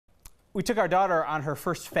We took our daughter on her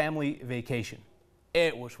first family vacation.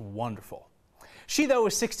 It was wonderful. She, though,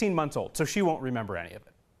 is 16 months old, so she won't remember any of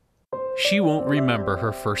it. She won't remember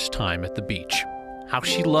her first time at the beach. How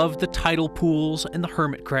she loved the tidal pools and the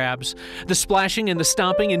hermit crabs, the splashing and the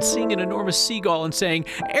stomping and seeing an enormous seagull and saying,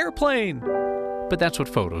 "Airplane!" But that's what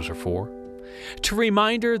photos are for. To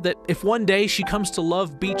remind her that if one day she comes to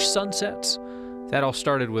love beach sunsets, that all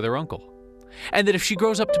started with her uncle. And that if she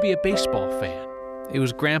grows up to be a baseball fan, it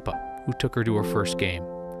was Grandpa who took her to her first game.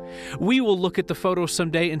 We will look at the photos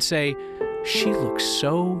someday and say, "She looks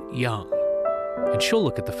so young." And she'll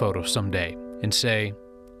look at the photo someday and say,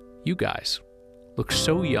 "You guys look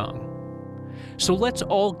so young." So let's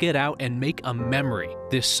all get out and make a memory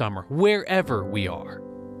this summer, wherever we are,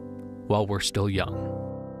 while we're still young.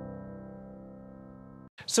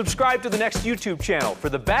 Subscribe to the Next YouTube channel for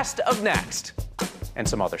the best of Next and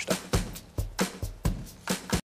some other stuff.